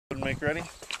make ready.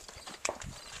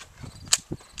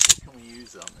 What can we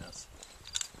use on this?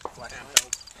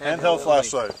 Handheld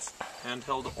flashlights.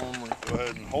 Handheld only. Go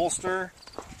ahead and holster.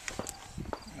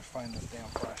 I'm gonna find this damn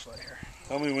flashlight here.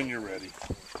 Tell me when you're ready.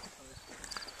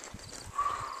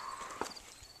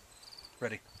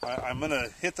 Ready. I'm going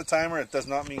to hit the timer. It does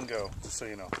not mean go, just so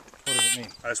you know. What does it mean?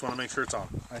 I just want to make sure it's on.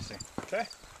 I see. Okay?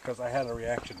 Because I had a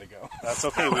reaction to go. That's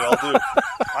okay. We all do.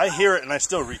 I hear it and I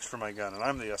still reach for my gun, and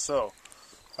I'm the SO.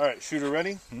 All right, shooter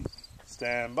ready?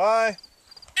 Stand by.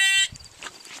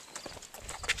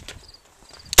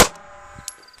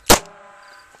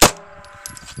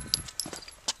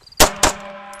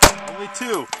 Only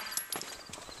 2.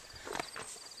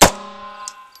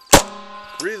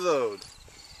 Reload.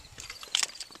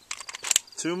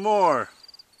 2 more.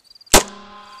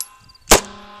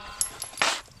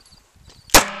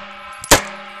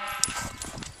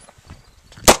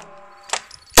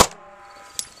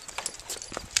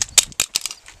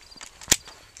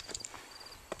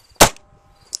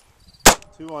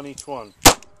 Two on each one.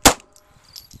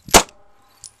 Are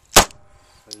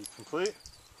you complete?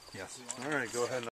 Yes. All right, go ahead and